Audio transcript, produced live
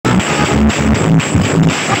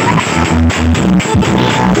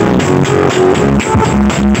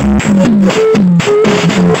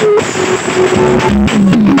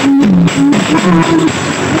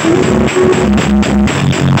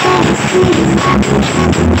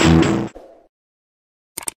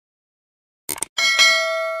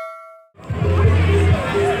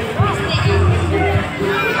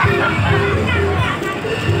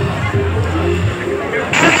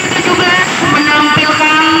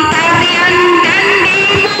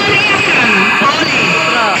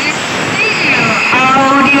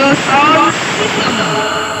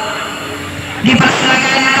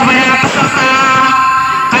Dipersilakan kepada peserta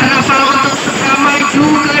karnaval untuk segera maju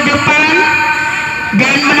ke depan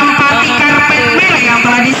dan menempati karpet merah yang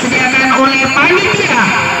telah disediakan oleh panitia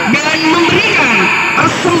dan memberikan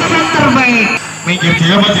persembahan terbaik. Minggir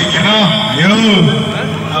dia Pak Dikino, ayo,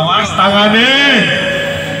 awas tangannya.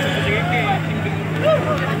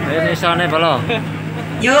 Ini sana balo.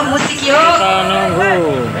 Yuk musik yuk. Kita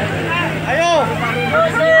nunggu. Ayo.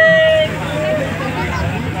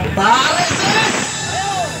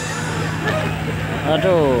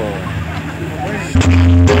 Aduh.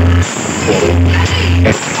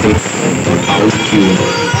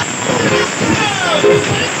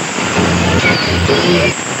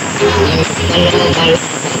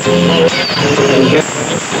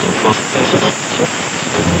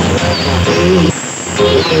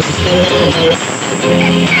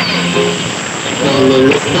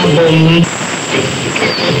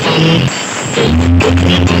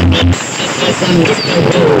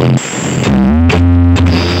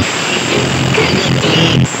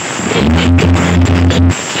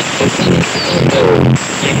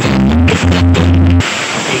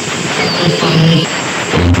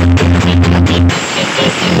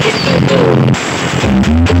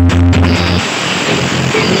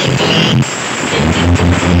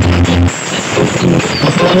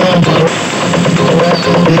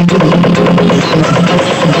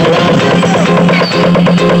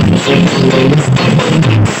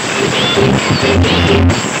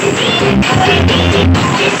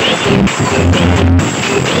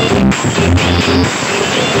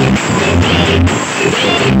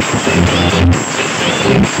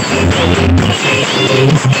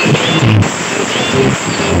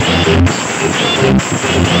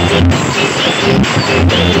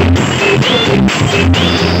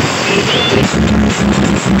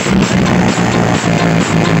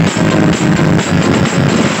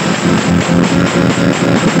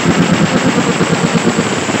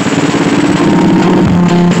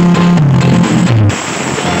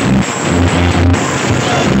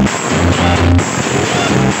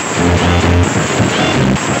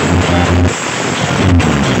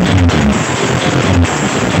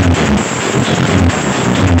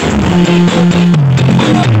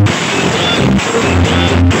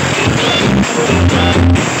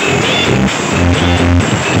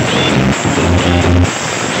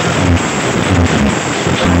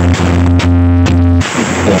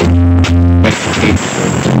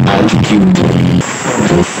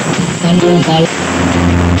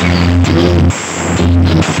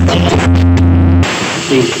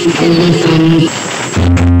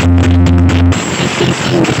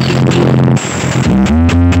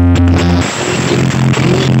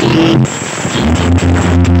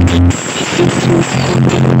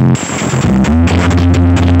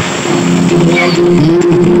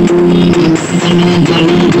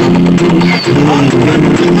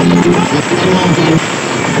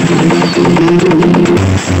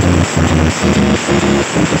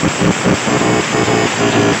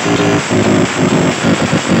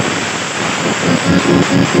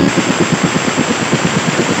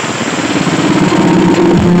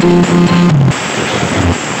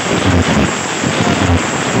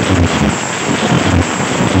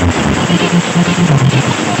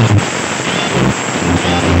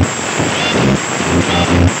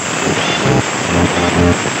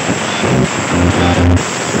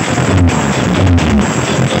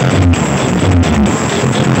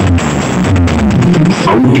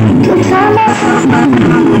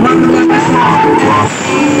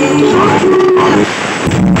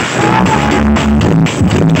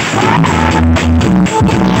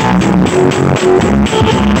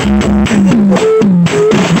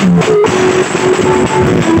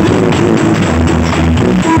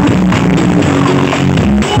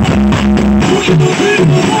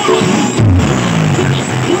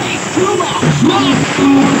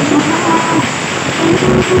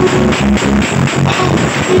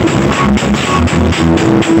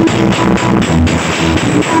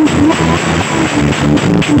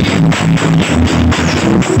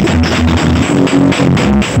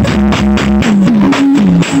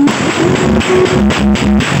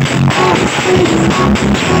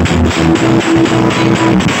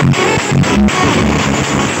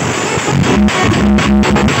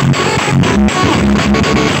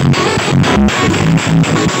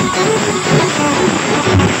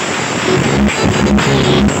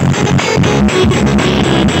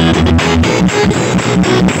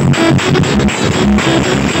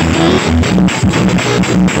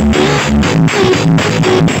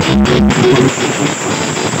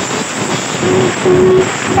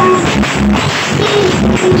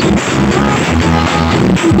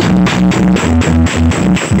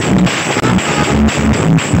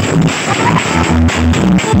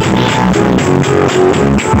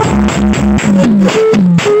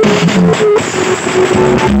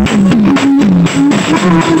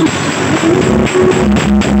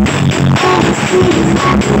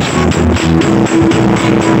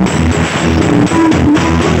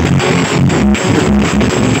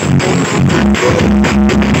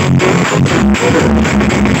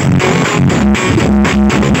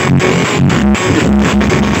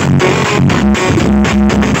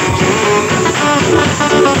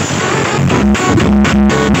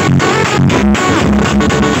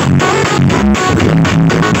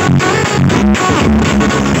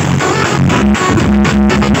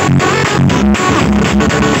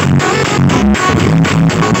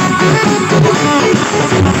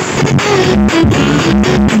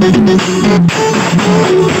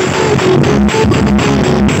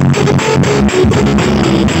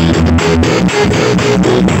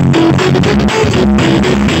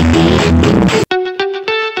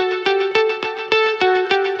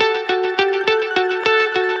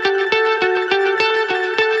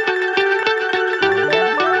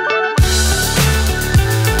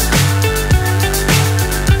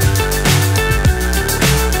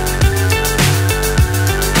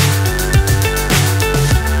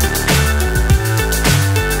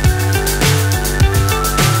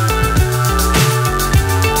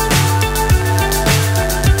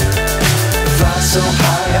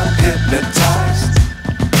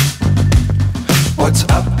 What's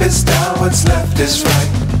up is down, what's left is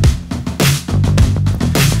right.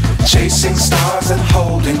 Chasing stars and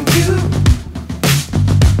holding you.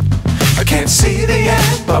 I can't see the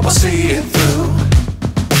end, but we'll see it through.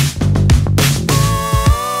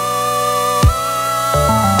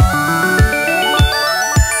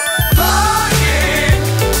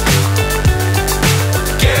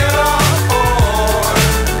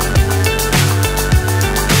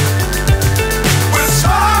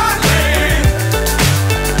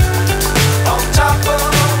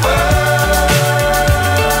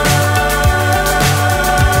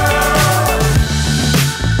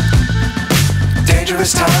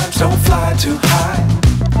 Times don't fly too high.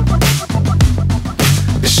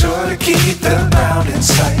 Be sure to keep the ground in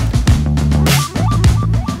sight.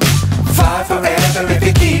 Fly forever if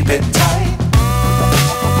you keep it tight.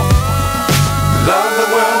 Love the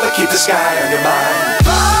world but keep the sky on your mind.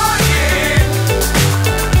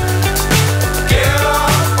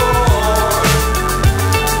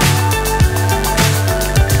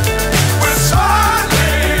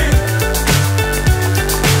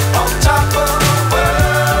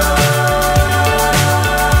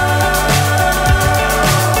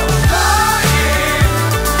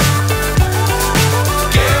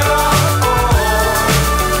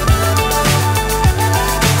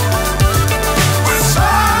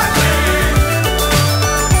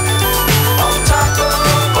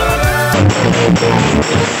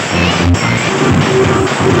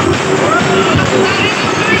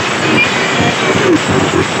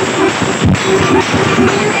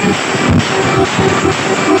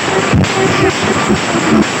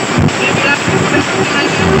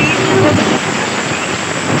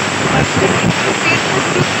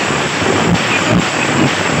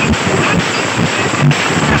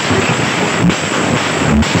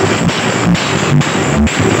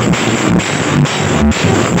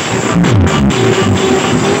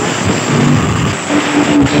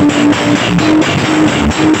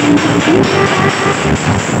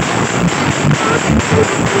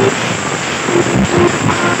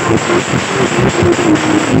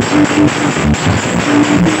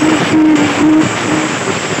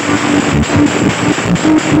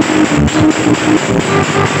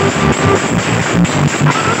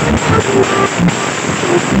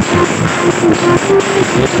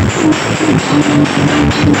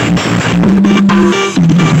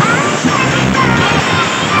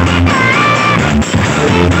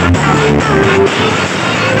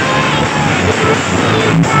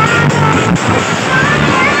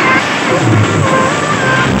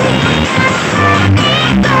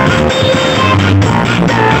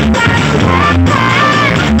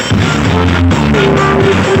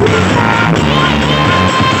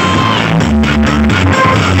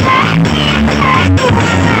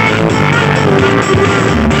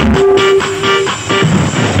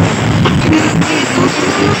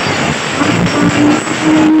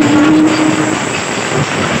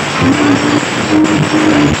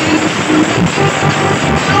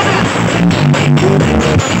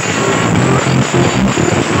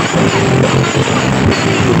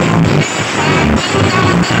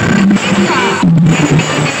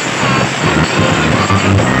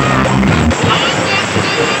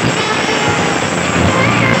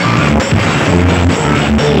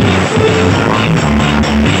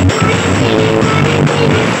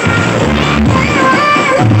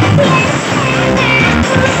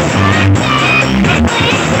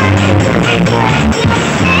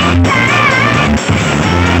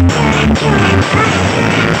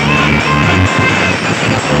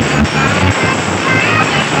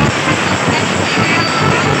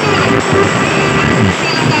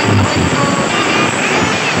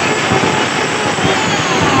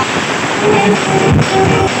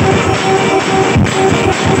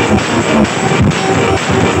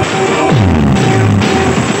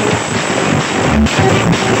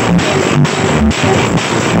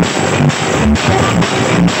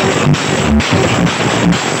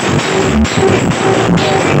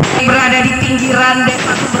 Berada di pinggiran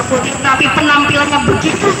desa Sumberputih, tapi penampilannya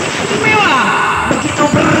begitu istimewa, begitu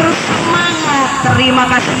bersemangat. Terima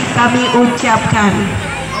kasih kami ucapkan.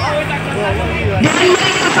 Dan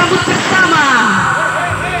mari kita sambut bersama.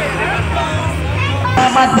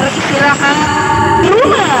 Selamat beristirahat di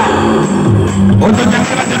rumah. Untuk yang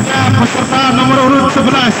selanjutnya peserta nomor urut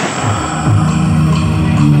 11.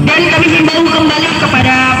 Dan kami himbau kembali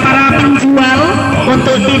kepada para penjual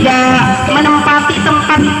untuk tidak menempati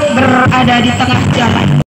tempat berada di tengah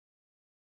jalan.